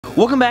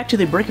Welcome back to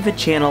the Brickafit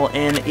channel,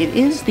 and it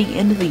is the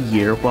end of the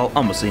year, well,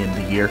 almost the end of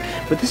the year,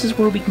 but this is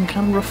where we can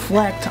kind of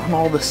reflect on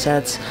all the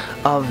sets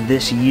of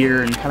this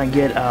year and kind of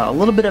get a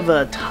little bit of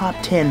a top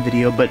 10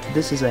 video, but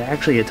this is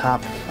actually a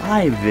top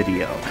 5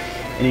 video.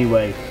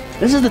 Anyway,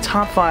 this is the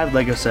top 5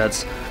 LEGO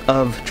sets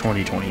of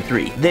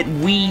 2023 that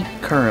we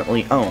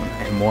currently own,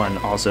 and one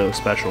also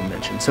special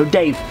mention. So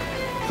Dave,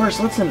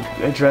 first let's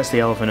address the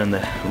elephant in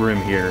the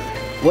room here.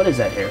 What is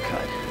that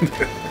haircut?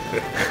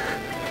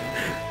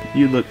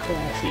 You look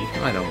classy.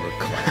 I don't look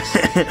classy.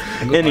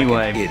 I look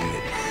Anyway, like an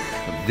idiot.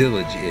 A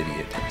village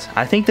idiot.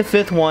 I think the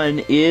 5th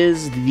one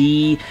is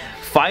the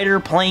fighter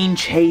plane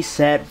chase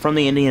set from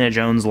the Indiana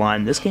Jones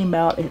line. This came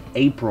out in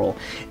April.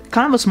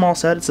 Kind of a small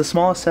set. It's the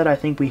smallest set I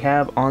think we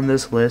have on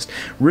this list.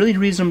 Really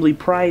reasonably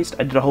priced.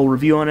 I did a whole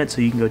review on it, so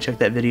you can go check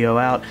that video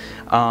out.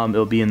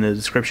 It'll be in the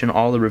description,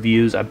 all the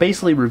reviews. I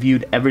basically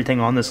reviewed everything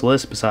on this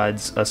list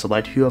besides a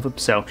select few of them.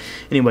 So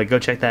anyway, go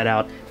check that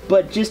out.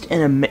 But just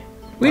an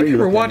We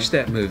never watched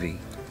that movie.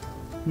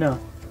 No.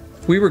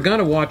 We were going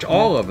to watch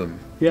all of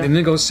them. Yeah. And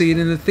then go see it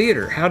in the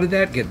theater. How did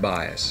that get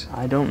by us?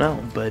 I don't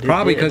know, but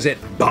probably because it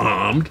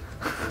bombed.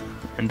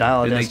 And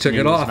Dial of And they Destiny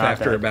took it was off not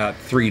after that. about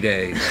 3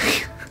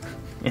 days.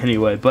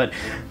 Anyway, but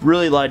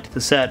really liked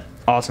the set.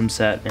 Awesome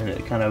set, and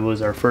it kind of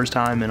was our first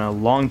time in a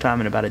long time,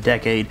 in about a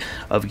decade,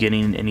 of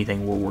getting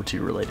anything World War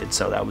II related,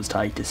 so that was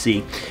tight to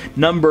see.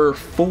 Number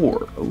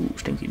 4, oh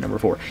stinky, number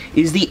 4,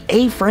 is the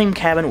A-frame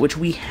cabin, which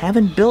we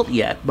haven't built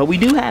yet, but we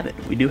do have it.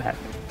 We do have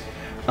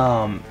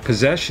it.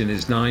 Possession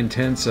is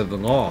 9/10 of the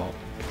law.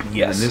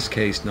 Yes. In this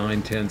case,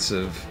 9/10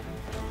 of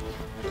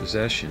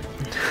possession.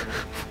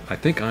 I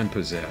think I'm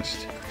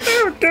possessed.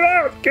 Get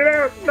out! Get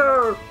out!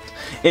 No!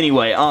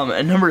 Anyway,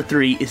 number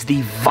 3 is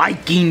the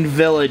Viking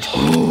Village.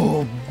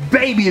 Oh,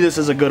 baby, this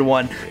is a good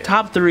one. Yeah.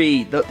 Top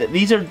 3.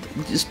 These are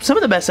just some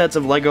of the best sets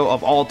of LEGO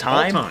of all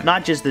time.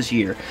 Not just this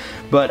year,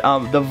 but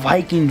the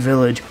Viking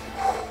Village.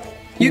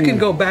 You can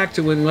go back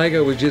to when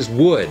LEGO was just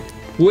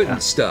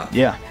wooden stuff.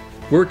 Yeah.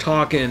 We're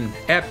talking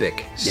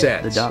epic sets.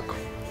 Yeah, the duck.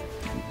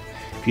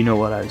 If you know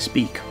what I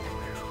speak.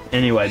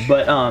 Anyway,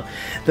 but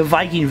the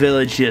Viking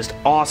Village, just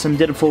awesome.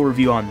 Did a full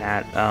review on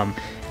that.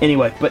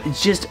 Anyway, but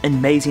it's just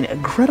amazing,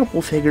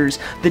 incredible figures,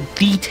 the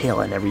detail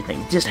and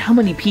everything, just how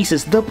many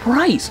pieces, the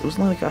price, it was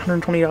only like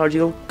 $120,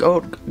 you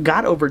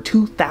got over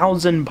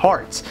 2,000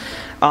 parts.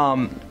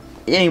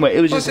 Anyway, it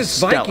was Plus just it's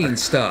stellar. Viking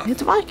stuff.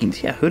 It's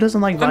Vikings, yeah, who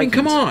doesn't like Vikings? I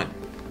mean, come on.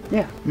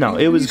 Yeah, no,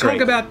 it was great. When you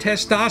talk about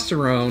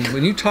testosterone,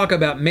 when you talk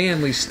about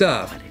manly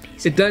stuff,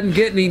 it doesn't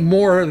get any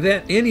more of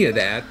that, any of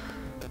that,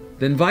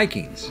 than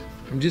Vikings.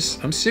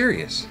 I'm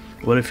serious.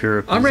 What if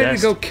you're possessed? I'm ready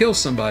to go kill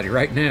somebody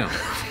right now.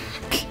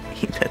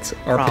 That's a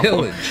or problem.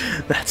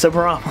 pillage. That's a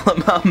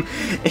problem.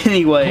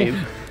 Anyway.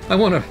 I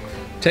want to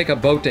take a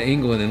boat to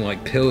England and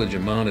like pillage a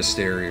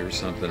monastery or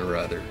something or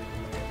other.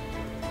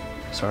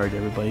 Sorry to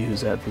everybody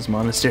who's at those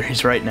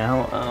monasteries right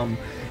now.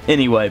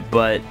 Anyway,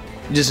 but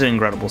just an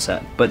incredible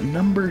set. But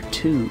number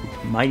 2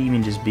 might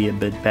even just be a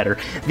bit better.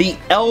 The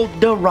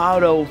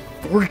Eldorado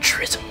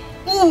Fortress.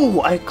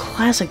 Ooh, a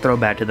classic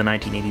throwback to the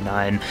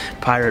 1989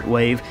 pirate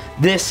wave.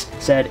 This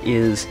set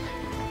is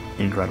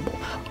incredible.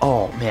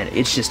 Oh man,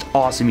 it's just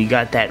awesome. You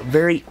got that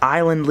very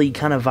islandly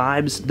kind of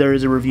vibes. There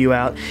is a review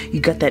out. You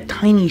got that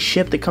tiny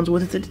ship that comes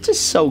with it. It's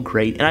just so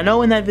great. And I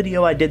know in that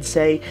video I did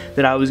say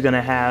that I was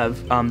gonna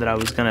have that I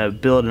was gonna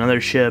build another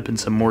ship and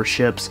some more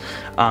ships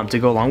to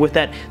go along with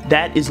that.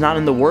 That is not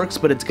in the works,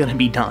 but it's gonna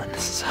be done.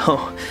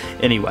 So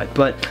anyway,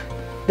 but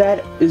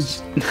that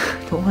is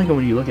I don't like it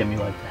when you look at me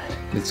like that.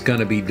 It's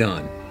gonna be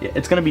done. Yeah,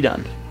 it's gonna be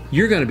done.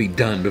 You're gonna be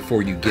done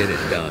before you get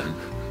it done.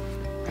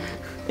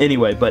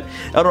 Anyway, but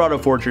Eldorado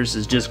Fortress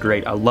is just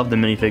great. I love the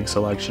minifig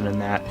selection in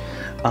that.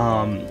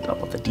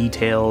 The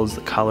details,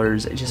 the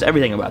colors, just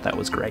everything about that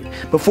was great.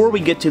 Before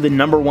we get to the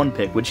number 1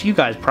 pick, which you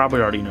guys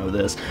probably already know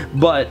this,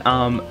 but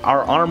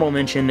our honorable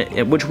mention,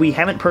 which we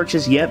haven't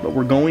purchased yet, but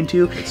we're going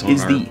to,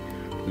 is the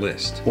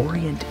list.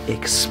 Orient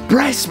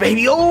Express,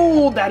 baby.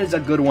 Oh, that is a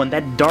good one.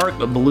 That dark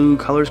blue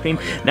color scheme.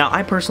 Now,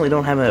 I personally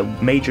don't have a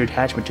major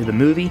attachment to the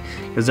movie,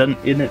 because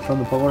isn't it from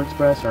the Polar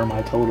Express, or am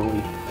I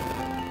totally...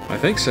 I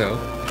think so.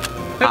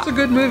 That's a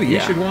good movie. You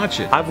should watch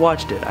it. I've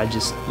watched it. I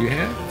just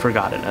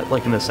forgot it,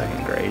 like in the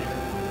 2nd grade.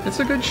 It's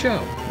a good show.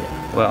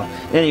 Yeah. Well,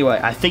 anyway,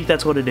 I think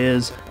that's what it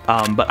is.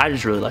 But I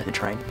just really like the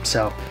train.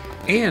 So.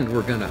 And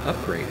we're gonna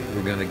upgrade it.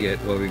 We're gonna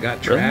get we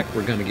got track. Really?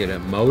 We're gonna get a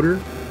motor,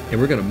 and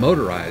we're gonna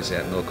motorize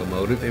that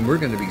locomotive, and we're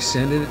gonna be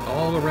sending it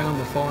all around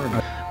the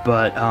farm.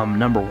 But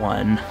number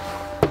 1.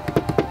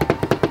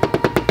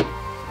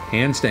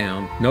 Hands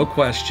down, no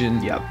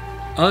question. Yep.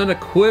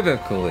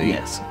 Unequivocally.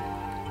 Yes.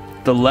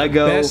 The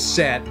LEGO best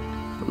set.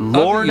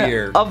 Lord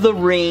of the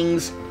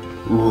Rings,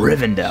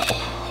 Rivendell.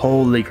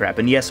 Holy crap.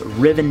 And yes,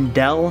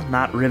 Rivendell,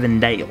 not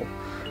Rivendell.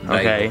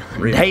 Okay.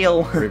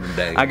 Dale.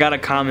 Rivendell. I got a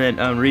comment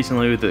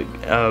recently with it.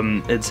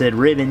 It said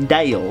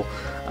Rivendell.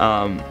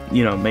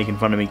 You know, making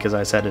fun of me because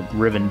I said it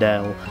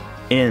Rivendell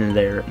in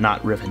there,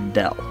 not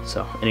Rivendell.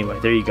 So anyway,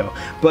 there you go.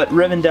 But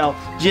Rivendell,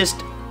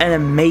 just an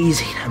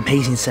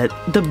amazing set.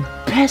 The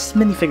best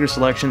minifigure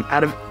selection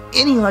out of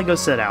any LEGO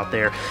set out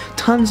there.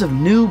 Tons of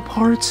new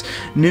parts,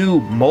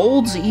 new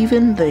molds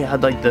even. They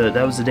had like that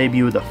was the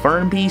debut of the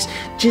Fern piece.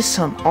 Just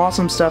some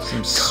awesome stuff.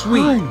 Some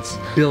sweet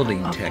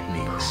building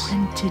techniques.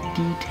 Printed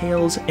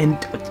details, and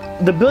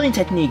the building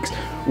techniques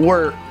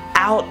were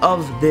out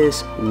of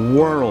this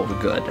world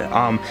good.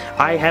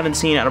 I haven't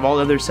seen, out of all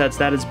the other sets,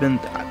 that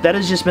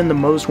has just been the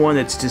most one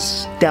that's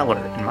just stellar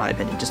in my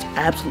opinion. Just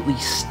absolutely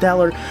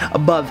stellar,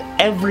 above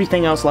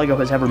everything else LEGO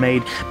has ever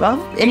made, above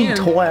any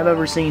toy I've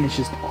ever seen. It's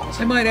just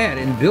awesome. I might add,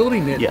 in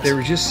building it, Yes. there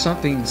was just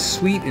something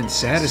sweet and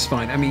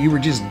satisfying. I mean, you were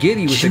just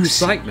giddy with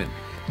excitement.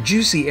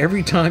 Juicy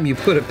every time you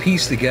put a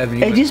piece together.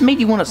 It just made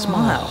you want to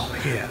smile.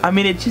 Oh, yeah. I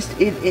mean,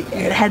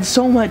 it had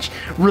so much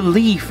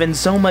relief and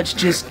so much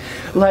just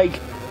like.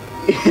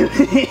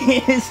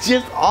 It's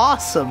just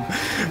awesome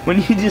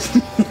when you just.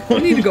 We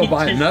need to go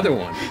buy another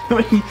one.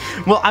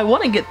 Well, I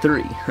want to get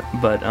 3,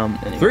 but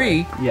anyway.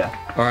 3?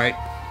 Yeah. All right.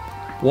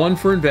 1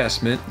 for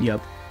investment.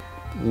 Yep.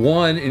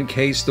 1 in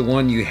case the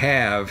one you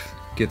have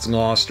gets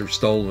lost or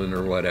stolen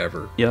or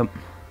whatever. Yep.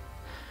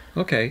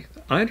 Okay,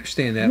 I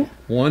understand that.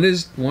 1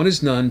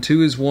 is none,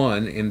 2 is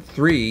 1, and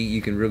 3 you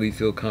can really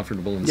feel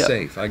comfortable and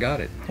safe. I got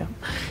it. Yeah.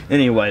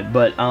 Anyway,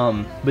 but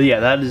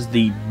yeah, that is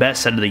the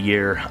best set of the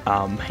year,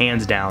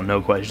 hands down,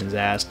 no questions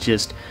asked.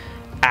 Just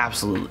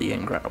absolutely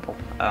incredible.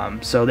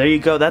 So there you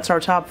go. That's our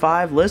top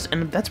 5 list,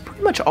 and that's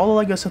pretty much all the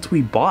LEGO sets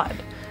we bought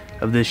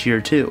of this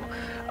year too.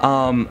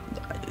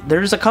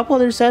 There's a couple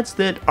other sets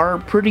that are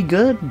pretty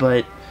good,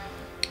 but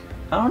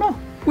I don't know.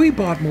 We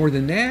bought more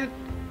than that.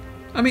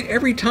 I mean,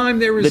 every time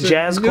there was The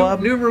Jazz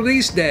Club? new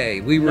release day,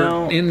 we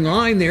were in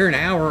line there an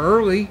hour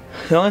early.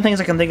 The only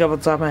things I can think of off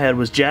the top of my head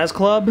was Jazz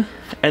Club,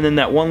 and then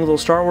that one little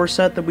Star Wars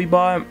set that we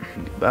bought,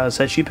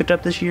 set she picked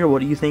up this year.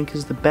 What do you think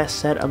is the best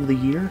set of the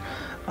year?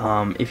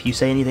 If you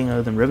say anything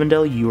other than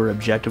Rivendell, you are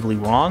objectively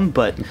wrong,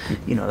 but,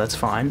 you know, that's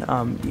fine.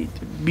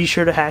 Be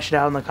sure to hash it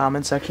out in the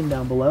comment section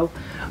down below.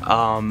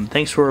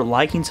 Thanks for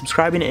liking,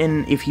 subscribing,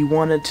 and if you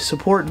wanted to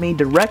support me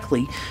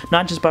directly,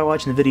 not just by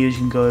watching the videos, you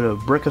can go to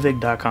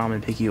brickafit.com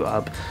and pick you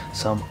up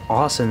some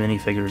awesome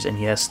minifigures. And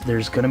yes,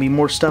 there's going to be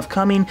more stuff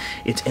coming.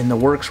 It's in the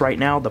works right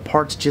now. The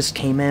parts just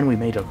came in. We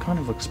made a kind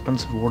of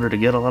expensive order to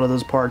get a lot of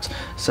those parts,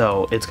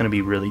 so it's going to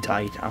be really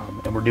tight.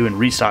 And we're doing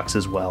restocks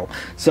as well.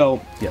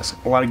 So, yes,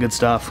 a lot of good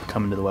stuff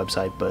coming to the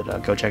website, but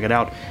go check it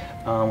out.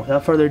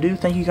 Without further ado,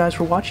 thank you guys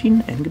for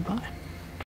watching, and goodbye.